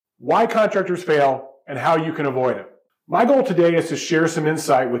why contractors fail, and how you can avoid it. My goal today is to share some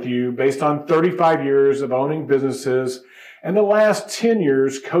insight with you based on 35 years of owning businesses and the last 10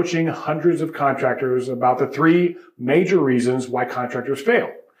 years coaching hundreds of contractors about the three major reasons why contractors fail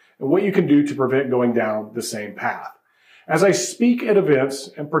and what you can do to prevent going down the same path. As I speak at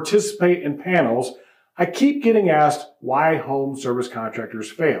events and participate in panels, I keep getting asked why home service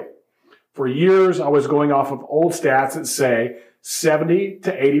contractors fail. For years, I was going off of old stats that say 70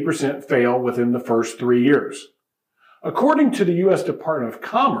 to 80% fail within the first 3 years. According to the U.S. Department of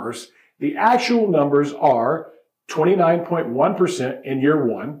Commerce, the actual numbers are 29.1% in year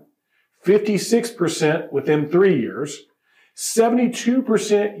 1, 56% within 3 years,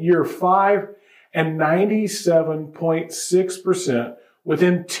 72% year 5, and 97.6%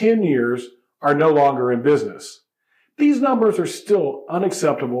 within 10 years are no longer in business. These numbers are still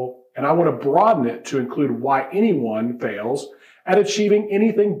unacceptable, and I want to broaden it to include why anyone fails at achieving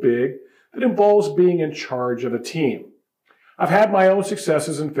anything big that involves being in charge of a team. I've had my own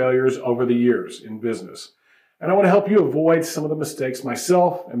successes and failures over the years in business, and I want to help you avoid some of the mistakes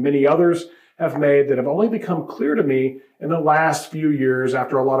myself and many others have made that have only become clear to me in the last few years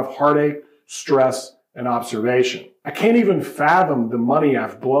after a lot of heartache, stress, and observation. I can't even fathom the money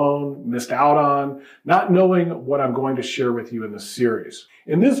I've blown, missed out on, not knowing what I'm going to share with you in this series.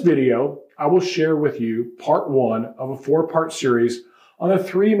 In this video, I will share with you part 1 of a 4-part series on the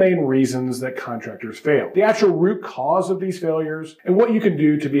 3 main reasons that contractors fail, the actual root cause of these failures, and what you can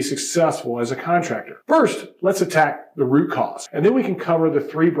do to be successful as a contractor. First, let's attack the root cause, and then we can cover the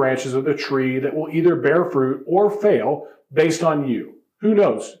 3 branches of the tree that will either bear fruit or fail based on you. Who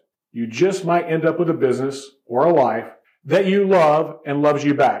knows? You just might end up with a business or a life that you love and loves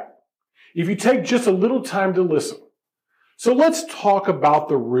you back if you take just a little time to listen. So let's talk about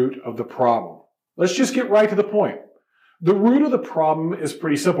the root of the problem. Let's just get right to the point. The root of the problem is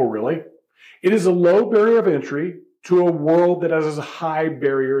pretty simple, really. It is a low barrier of entry to a world that has a high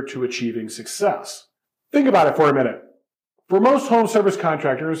barrier to achieving success. Think about it for a minute. For most home service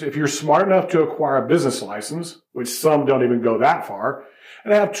contractors, if you're smart enough to acquire a business license, which some don't even go that far,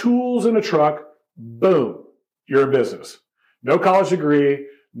 and have tools and a truck, boom, you're in business. No college degree,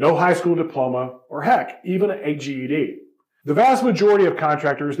 no high school diploma, or heck, even a GED. The vast majority of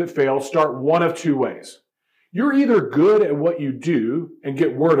contractors that fail start one of 2 ways. You're either good at what you do and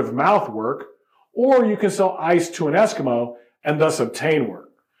get word of mouth work, or you can sell ice to an Eskimo and thus obtain work.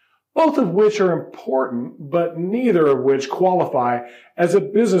 Both of which are important, but neither of which qualify as a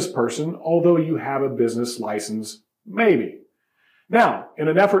business person, although you have a business license, maybe. Now, in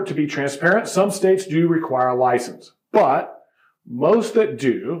an effort to be transparent, some states do require a license, but most that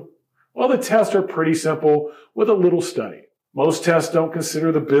do, well, the tests are pretty simple with a little study. Most tests don't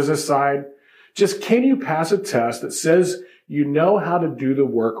consider the business side. Just can you pass a test that says you know how to do the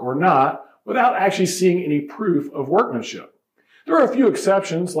work or not without actually seeing any proof of workmanship? There are a few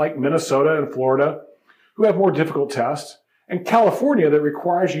exceptions like Minnesota and Florida who have more difficult tests, and California that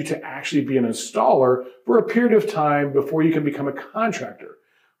requires you to actually be an installer for a period of time before you can become a contractor.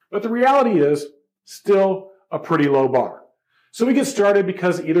 But the reality is still a pretty low bar. So we get started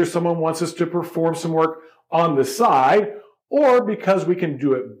because either someone wants us to perform some work on the side or because we can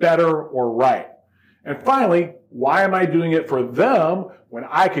do it better or right. And finally, why am I doing it for them when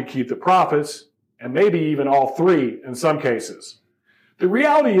I could keep the profits, and maybe even all 3 in some cases? The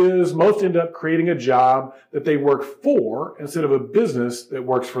reality is most end up creating a job that they work for instead of a business that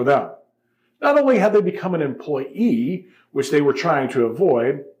works for them. Not only have they become an employee, which they were trying to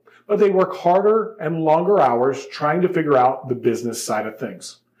avoid, but they work harder and longer hours trying to figure out the business side of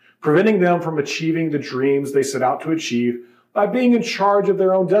things, preventing them from achieving the dreams they set out to achieve by being in charge of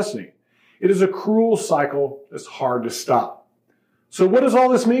their own destiny. It is a cruel cycle that's hard to stop. So what does all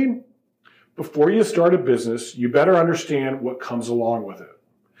this mean? Before you start a business, you better understand what comes along with it.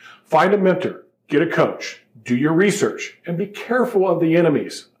 Find a mentor, get a coach, do your research, and be careful of the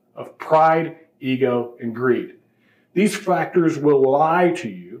enemies of pride, ego, and greed. These factors will lie to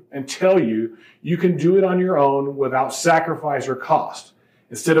you and tell you you can do it on your own without sacrifice or cost,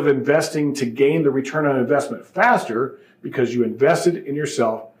 instead of investing to gain the return on investment faster because you invested in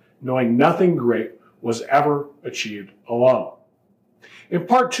yourself knowing nothing great was ever achieved alone. In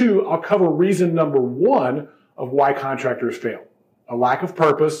part 2, I'll cover reason number 1 of why contractors fail: a lack of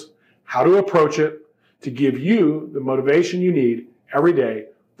purpose, how to approach it to give you the motivation you need every day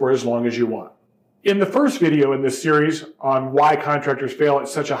for as long as you want. In the first video in this series on why contractors fail at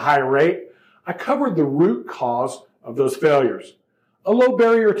such a high rate, I covered the root cause of those failures, a low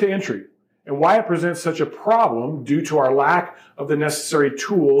barrier to entry, and why it presents such a problem due to our lack of the necessary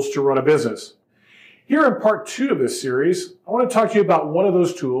tools to run a business. Here in part 2 of this series, I want to talk to you about one of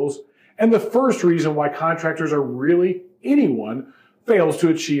those tools and the first reason why contractors or really anyone fails to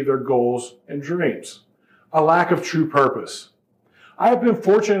achieve their goals and dreams: a lack of true purpose. I have been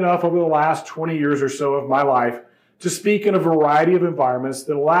fortunate enough over the last 20 years or so of my life to speak in a variety of environments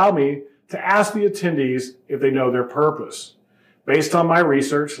that allow me to ask the attendees if they know their purpose. Based on my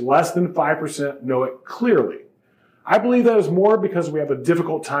research, less than 5% know it clearly. I believe that is more because we have a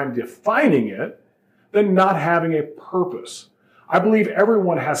difficult time defining it than not having a purpose. I believe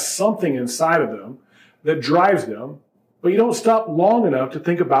everyone has something inside of them that drives them, but you don't stop long enough to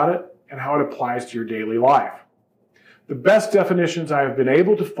think about it and how it applies to your daily life. The best definitions I have been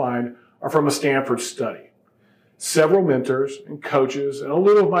able to find are from a Stanford study, several mentors and coaches, and a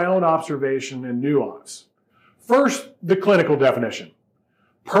little of my own observation and nuance. First, the clinical definition.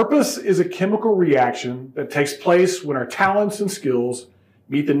 Purpose is a chemical reaction that takes place when our talents and skills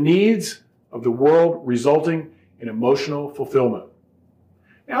meet the needs of the world, resulting in emotional fulfillment.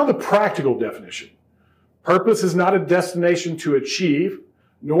 Now, the practical definition. Purpose is not a destination to achieve,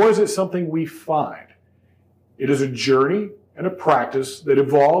 nor is it something we find. It is a journey and a practice that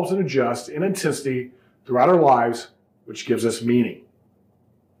evolves and adjusts in intensity throughout our lives, which gives us meaning.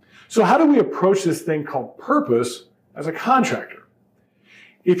 So how do we approach this thing called purpose as a contractor?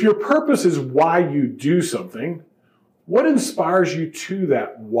 If your purpose is why you do something, what inspires you to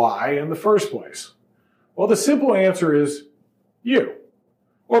that why in the first place? Well, the simple answer is you.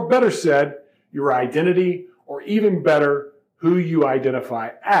 Or better said, your identity, or even better, who you identify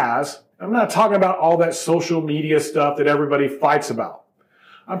as. I'm not talking about all that social media stuff that everybody fights about.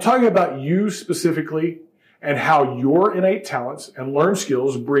 I'm talking about you specifically and how your innate talents and learned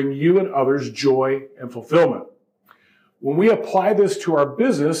skills bring you and others joy and fulfillment. When we apply this to our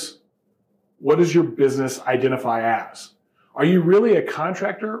business, what does your business identify as? Are you really a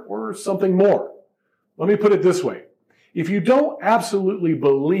contractor or something more? Let me put it this way. If you don't absolutely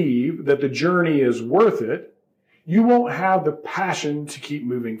believe that the journey is worth it, you won't have the passion to keep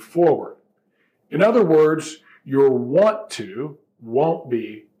moving forward. In other words, your want to won't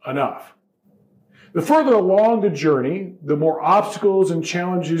be enough. The further along the journey, the more obstacles and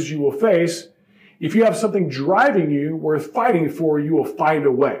challenges you will face. If you have something driving you worth fighting for, you will find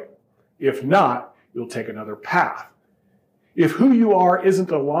a way. If not, you'll take another path. If who you are isn't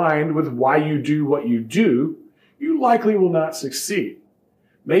aligned with why you do what you do, you likely will not succeed.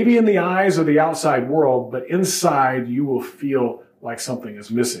 Maybe in the eyes of the outside world, but inside you will feel like something is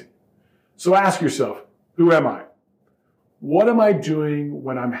missing. So ask yourself, who am I? What am I doing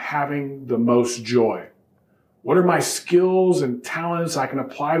when I'm having the most joy? What are my skills and talents I can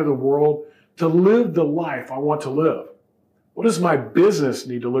apply to the world to live the life I want to live? What does my business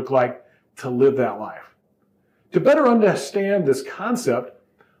need to look like to live that life? To better understand this concept,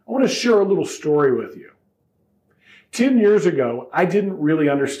 I want to share a little story with you. 10 years ago, I didn't really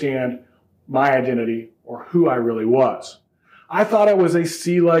understand my identity or who I really was. I thought I was a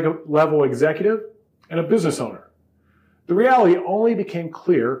C-level executive and a business owner. The reality only became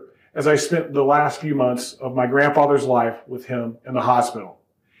clear as I spent the last few months of my grandfather's life with him in the hospital.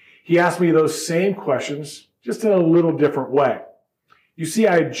 He asked me those same questions, just in a little different way. You see,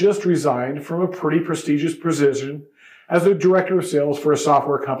 I had just resigned from a pretty prestigious position as the director of sales for a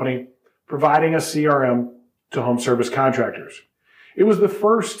software company providing a CRM to home service contractors. It was the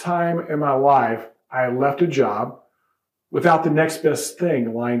first time in my life I had left a job without the next best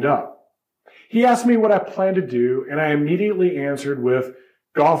thing lined up. He asked me what I planned to do, and I immediately answered with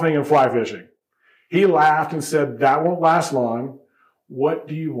golfing and fly fishing. He laughed and said, "That won't last long. What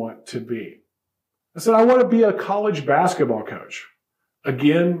do you want to be?" I said, "I want to be a college basketball coach."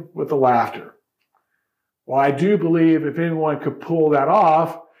 Again, with the laughter. Well, I do believe if anyone could pull that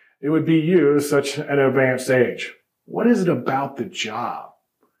off, it would be you at such an advanced age. What is it about the job?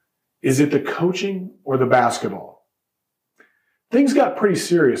 Is it the coaching or the basketball? Things got pretty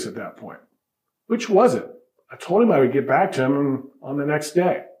serious at that point. Which was it? I told him I would get back to him on the next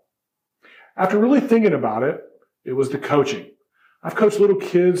day. After really thinking about it, it was the coaching. I've coached little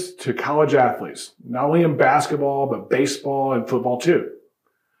kids to college athletes, not only in basketball, but baseball and football too.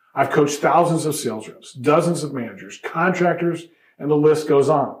 I've coached thousands of sales reps, dozens of managers, contractors, and the list goes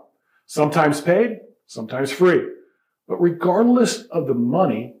on. Sometimes paid, sometimes free. But regardless of the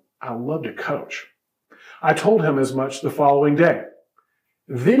money, I love to coach. I told him as much the following day.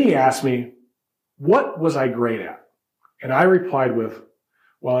 Then he asked me, what was I great at? And I replied with,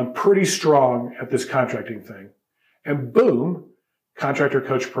 well, I'm pretty strong at this contracting thing. And boom, Contractor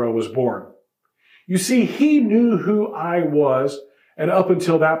Coach Pro was born. You see, he knew who I was, and up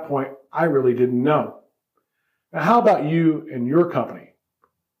until that point, I really didn't know. Now, how about you and your company?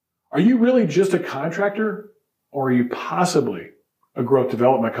 Are you really just a contractor, or are you possibly a growth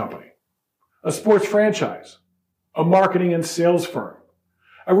development company, a sports franchise, a marketing and sales firm,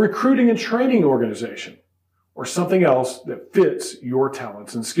 a recruiting and training organization, or something else that fits your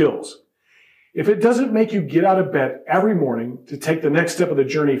talents and skills? If it doesn't make you get out of bed every morning to take the next step of the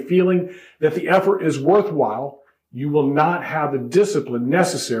journey feeling that the effort is worthwhile, you will not have the discipline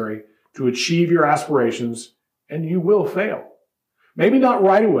necessary to achieve your aspirations, and you will fail. Maybe not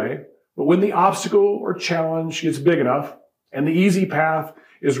right away, but when the obstacle or challenge gets big enough and the easy path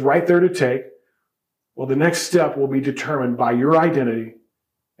is right there to take, well, the next step will be determined by your identity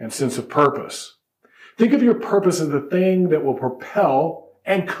and sense of purpose. Think of your purpose as the thing that will propel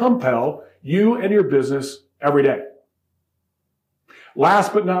and compel you and your business every day.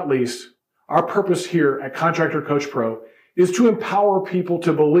 Last but not least, our purpose here at Contractor Coach Pro is to empower people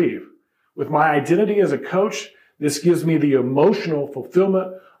to believe. With my identity as a coach, this gives me the emotional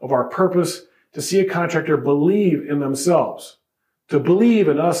fulfillment of our purpose to see a contractor believe in themselves, to believe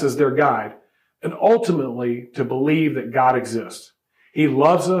in us as their guide, and ultimately to believe that God exists. He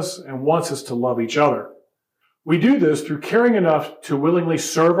loves us and wants us to love each other. We do this through caring enough to willingly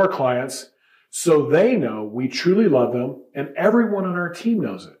serve our clients so they know we truly love them and everyone on our team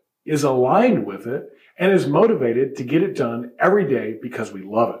knows it, is aligned with it, and is motivated to get it done every day because we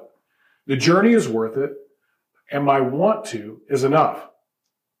love it. The journey is worth it, and my want to is enough.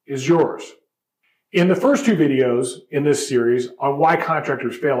 Is yours. In the first two videos in this series on why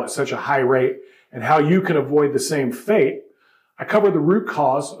contractors fail at such a high rate and how you can avoid the same fate, I cover the root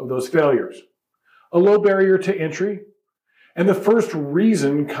cause of those failures, a low barrier to entry, and the first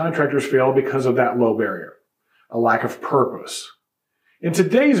reason contractors fail because of that low barrier, a lack of purpose. In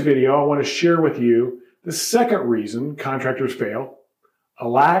today's video, I want to share with you the second reason contractors fail, a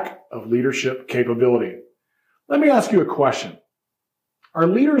lack of leadership capability. Let me ask you a question. Are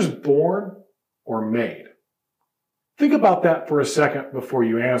leaders born or made? Think about that for a second before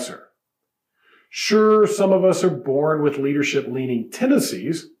you answer. Sure, some of us are born with leadership-leaning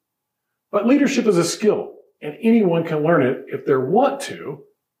tendencies, but leadership is a skill, and anyone can learn it if their want to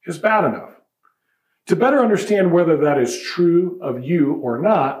is bad enough. To better understand whether that is true of you or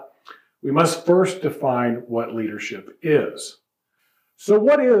not, we must first define what leadership is. So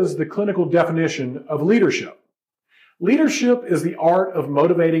what is the clinical definition of leadership? Leadership is the art of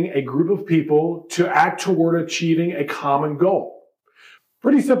motivating a group of people to act toward achieving a common goal.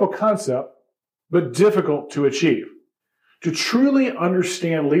 Pretty simple concept, but difficult to achieve. To truly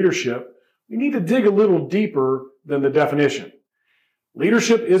understand leadership, we need to dig a little deeper than the definition.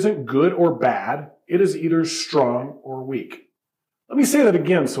 Leadership isn't good or bad. It is either strong or weak. Let me say that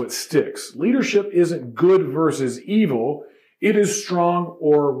again so it sticks. Leadership isn't good versus evil. It is strong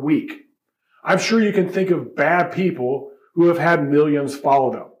or weak. I'm sure you can think of bad people who have had millions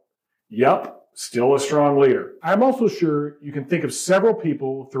follow them. Yep, still a strong leader. I'm also sure you can think of several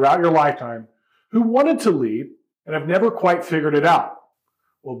people throughout your lifetime who wanted to lead and have never quite figured it out.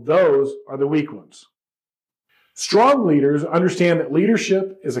 Well, those are the weak ones. Strong leaders understand that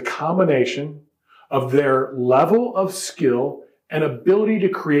leadership is a combination of their level of skill and ability to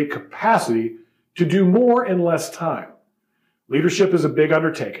create capacity to do more in less time. Leadership is a big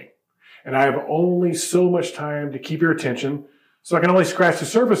undertaking, and I have only so much time to keep your attention, so I can only scratch the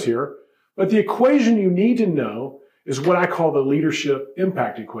surface here, but the equation you need to know is what I call the leadership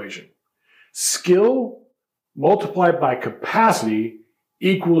impact equation. Skill multiplied by capacity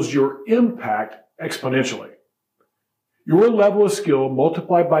equals your impact exponentially. Your level of skill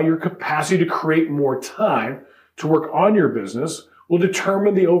multiplied by your capacity to create more time to work on your business will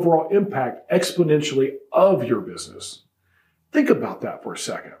determine the overall impact exponentially of your business. Think about that for a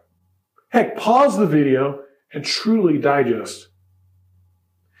second. Heck, pause the video and truly digest.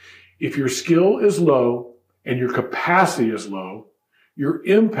 If your skill is low and your capacity is low, your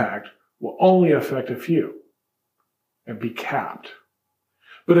impact will only affect a few and be capped.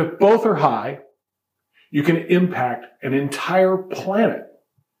 But if both are high, you can impact an entire planet.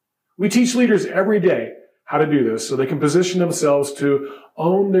 We teach leaders every day how to do this so they can position themselves to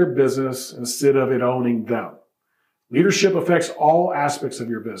own their business instead of it owning them. Leadership affects all aspects of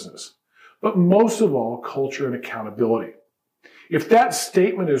your business, but most of all, culture and accountability. If that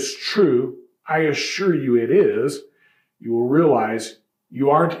statement is true, I assure you it is, you will realize you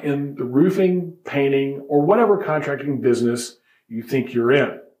aren't in the roofing, painting, or whatever contracting business you think you're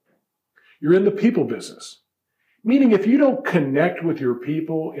in. You're in the people business. Meaning if you don't connect with your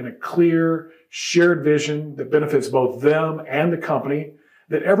people in a clear, shared vision that benefits both them and the company,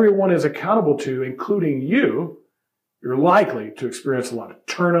 that everyone is accountable to, including you, you're likely to experience a lot of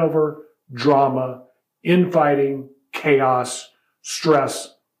turnover, drama, infighting, chaos,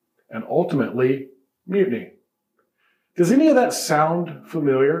 stress, and ultimately mutiny. Does any of that sound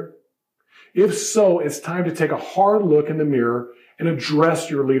familiar? If so, it's time to take a hard look in the mirror and address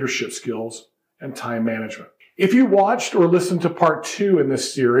your leadership skills and time management. If you watched or listened to part 2 in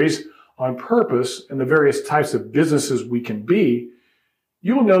this series on purpose and the various types of businesses we can be,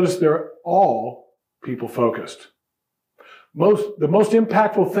 you will notice they're all people-focused. The most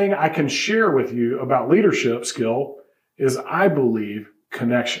impactful thing I can share with you about leadership skill is, I believe,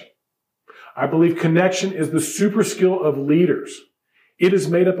 connection. I believe connection is the super skill of leaders. It is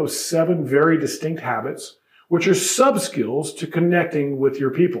made up of 7 very distinct habits, which are sub-skills to connecting with your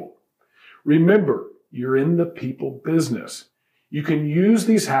people. Remember, you're in the people business. You can use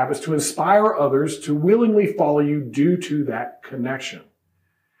these habits to inspire others to willingly follow you due to that connection.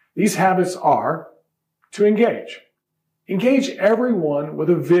 These habits are to engage. Engage everyone with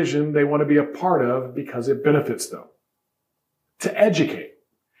a vision they want to be a part of because it benefits them. To educate.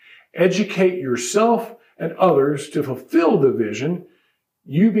 Educate yourself and others to fulfill the vision.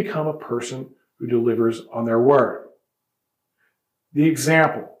 You become a person who delivers on their word. The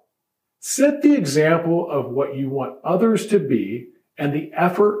example. Set the example of what you want others to be and the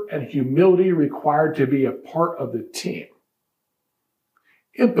effort and humility required to be a part of the team.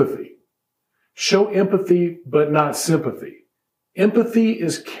 Empathy. Show empathy, but not sympathy. Empathy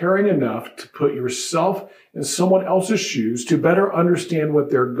is caring enough to put yourself in someone else's shoes to better understand what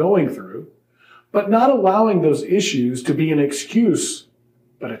they're going through, but not allowing those issues to be an excuse,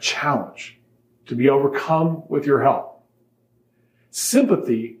 but a challenge to be overcome with your help.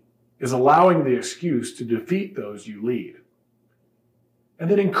 Sympathy is allowing the excuse to defeat those you lead.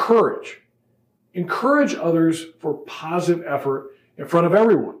 And then encourage. Encourage others for positive effort in front of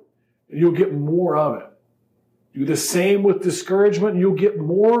everyone, and you'll get more of it. Do the same with discouragement, and you'll get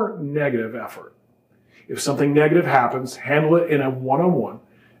more negative effort. If something negative happens, handle it in a one-on-one,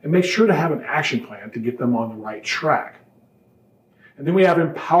 and make sure to have an action plan to get them on the right track. And then we have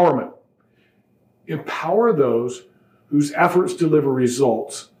empowerment. Empower those whose efforts deliver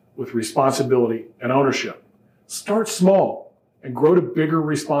results with responsibility and ownership. Start small and grow to bigger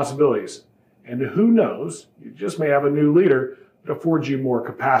responsibilities. And who knows, you just may have a new leader that affords you more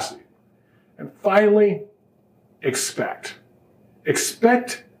capacity. And finally, expect.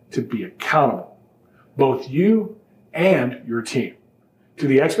 Expect to be accountable, both you and your team, to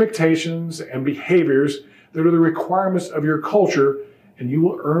the expectations and behaviors that are the requirements of your culture, and you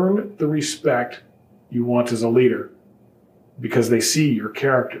will earn the respect you want as a leader because they see your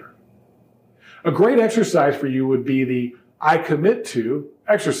character. A great exercise for you would be the I commit to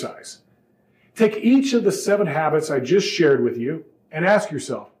exercise. Take each of the 7 habits I just shared with you and ask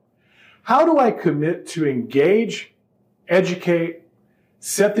yourself, how do I commit to engage, educate,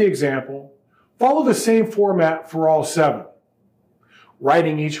 set the example, follow the same format for all 7?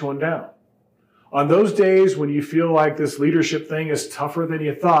 Writing each one down. On those days when you feel like this leadership thing is tougher than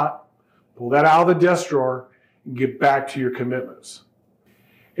you thought, pull that out of the desk drawer and get back to your commitments.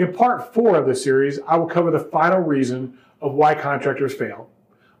 In part 4 of the series, I will cover the final reason of why contractors fail,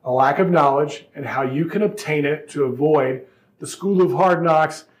 a lack of knowledge, and how you can obtain it to avoid the school of hard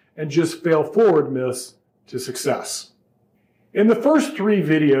knocks and just fail forward myths to success. In the first 3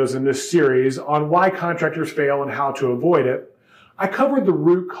 videos in this series on why contractors fail and how to avoid it, I covered the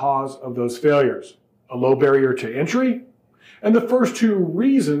root cause of those failures, a low barrier to entry, and the first 2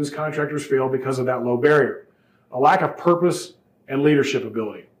 reasons contractors fail because of that low barrier, a lack of purpose and leadership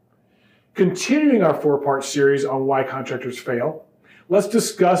ability. Continuing our 4-part series on why contractors fail, let's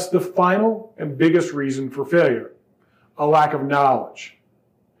discuss the final and biggest reason for failure, a lack of knowledge.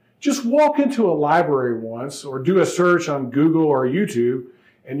 Just walk into a library once or do a search on Google or YouTube,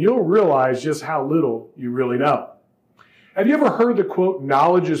 and you'll realize just how little you really know. Have you ever heard the quote,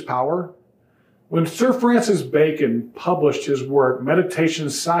 knowledge is power? When Sir Francis Bacon published his work,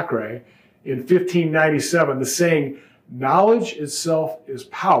 Meditations Sacrae, in 1597, the saying, knowledge itself is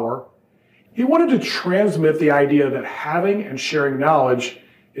power, he wanted to transmit the idea that having and sharing knowledge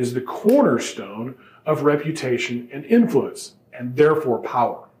is the cornerstone of reputation and influence, and therefore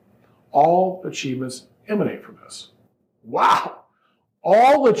power. All achievements emanate from this. Wow!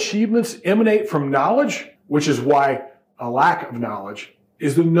 All achievements emanate from knowledge, which is why a lack of knowledge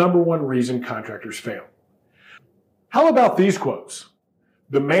is the number 1 reason contractors fail. How about these quotes?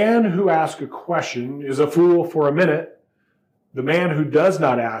 The man who asks a question is a fool for a minute. The man who does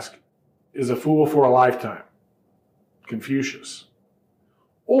not ask is a fool for a lifetime. Confucius.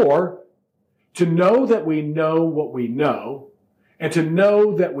 Or, to know that we know what we know, and to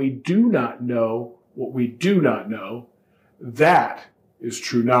know that we do not know what we do not know, that is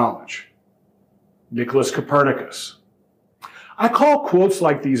true knowledge. Nicholas Copernicus. I call quotes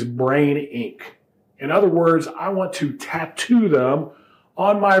like these brain ink. In other words, I want to tattoo them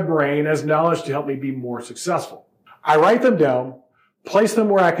on my brain as knowledge to help me be more successful. I write them down, place them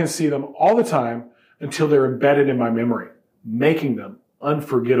where I can see them all the time until they're embedded in my memory, making them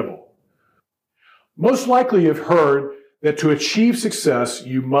unforgettable. Most likely you've heard that to achieve success,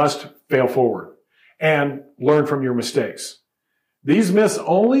 you must fail forward and learn from your mistakes. These myths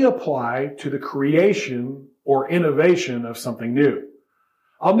only apply to the creation or innovation of something new.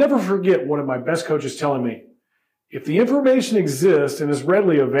 I'll never forget one of my best coaches telling me, if the information exists and is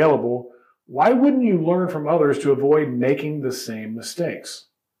readily available, why wouldn't you learn from others to avoid making the same mistakes?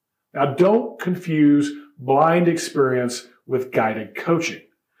 Now, don't confuse blind experience with guided coaching.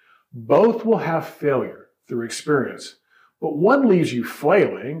 Both will have failure through experience, but one leaves you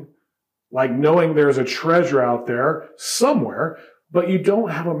flailing, like knowing there's a treasure out there somewhere, but you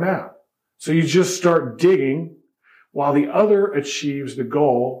don't have a map. So you just start digging while the other achieves the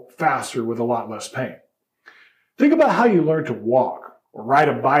goal faster with a lot less pain. Think about how you learned to walk or ride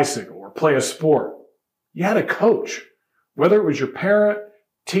a bicycle or play a sport. You had a coach. Whether it was your parent,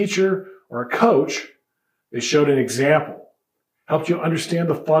 teacher, or a coach, they showed an example, helped you understand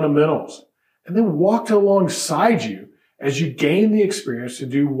the fundamentals, and then walked alongside you as you gained the experience to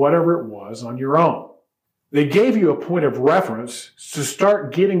do whatever it was on your own. They gave you a point of reference to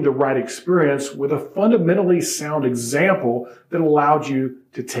start getting the right experience with a fundamentally sound example that allowed you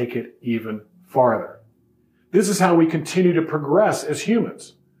to take it even farther. This is how we continue to progress as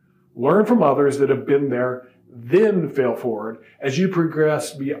humans. Learn from others that have been there, then fail forward as you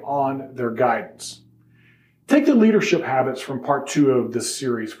progress beyond their guidance. Take the leadership habits from part 2 of this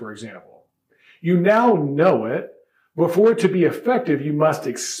series, for example. You now know it, but for it to be effective, you must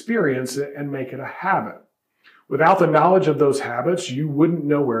experience it and make it a habit. Without the knowledge of those habits, you wouldn't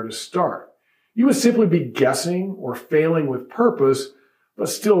know where to start. You would simply be guessing or failing with purpose, but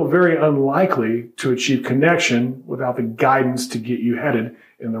still very unlikely to achieve connection without the guidance to get you headed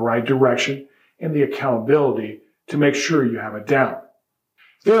in the right direction and the accountability to make sure you have it down.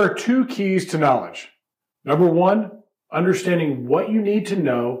 There are 2 keys to knowledge. Number 1, understanding what you need to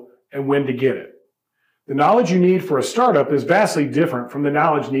know and when to get it. The knowledge you need for a startup is vastly different from the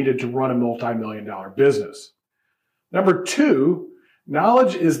knowledge needed to run a multi-million-dollar business. Number 2,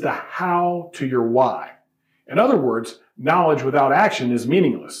 knowledge is the how to your why. In other words, knowledge without action is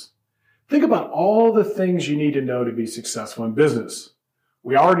meaningless. Think about all the things you need to know to be successful in business.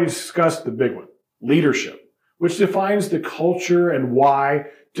 We already discussed the big one, leadership, which defines the culture and why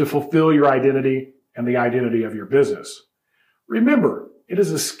to fulfill your identity and the identity of your business. Remember, it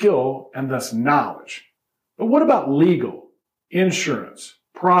is a skill and thus knowledge. But what about legal, insurance,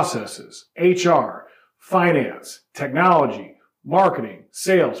 processes, HR, finance, technology, marketing,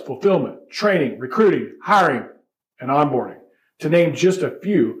 sales, fulfillment, training, recruiting, hiring, and onboarding, to name just a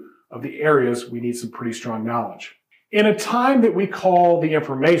few of the areas we need some pretty strong knowledge. In a time that we call the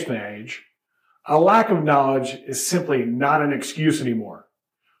information age, a lack of knowledge is simply not an excuse anymore.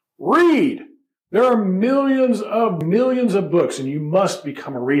 Read! There are millions of books, and you must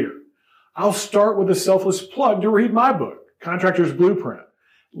become a reader. I'll start with a selfless plug to read my book, Contractor's Blueprint,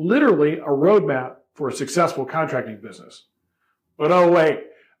 literally a roadmap for a successful contracting business. But oh wait,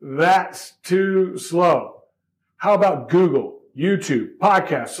 that's too slow. How about Google, YouTube,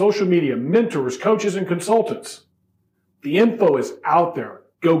 podcasts, social media, mentors, coaches, and consultants? The info is out there.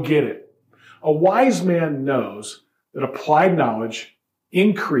 Go get it. A wise man knows that applied knowledge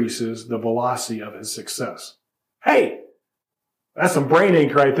increases the velocity of his success. Hey, that's some brain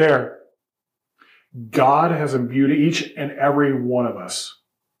ink right there. God has imbued each and every one of us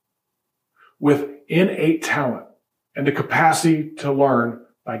with innate talent and the capacity to learn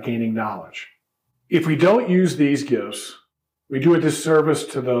by gaining knowledge. If we don't use these gifts, we do a disservice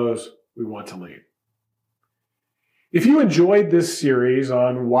to those we want to lead. If you enjoyed this series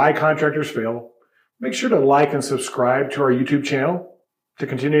on why contractors fail, make sure to like and subscribe to our YouTube channel to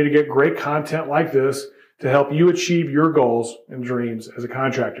continue to get great content like this to help you achieve your goals and dreams as a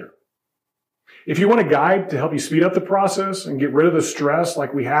contractor. If you want a guide to help you speed up the process and get rid of the stress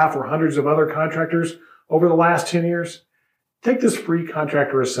like we have for hundreds of other contractors over the last 10 years, take this free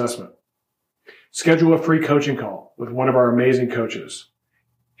contractor assessment. Schedule a free coaching call with one of our amazing coaches.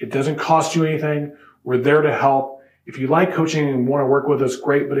 It doesn't cost you anything. We're there to help. If you like coaching and want to work with us,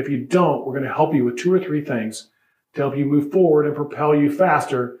 great. But if you don't, we're going to help you with 2 or 3 things to help you move forward and propel you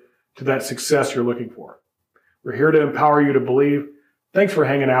faster to that success you're looking for. We're here to empower you to believe. Thanks for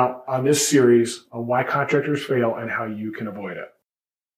hanging out on this series on why contractors fail and how you can avoid it.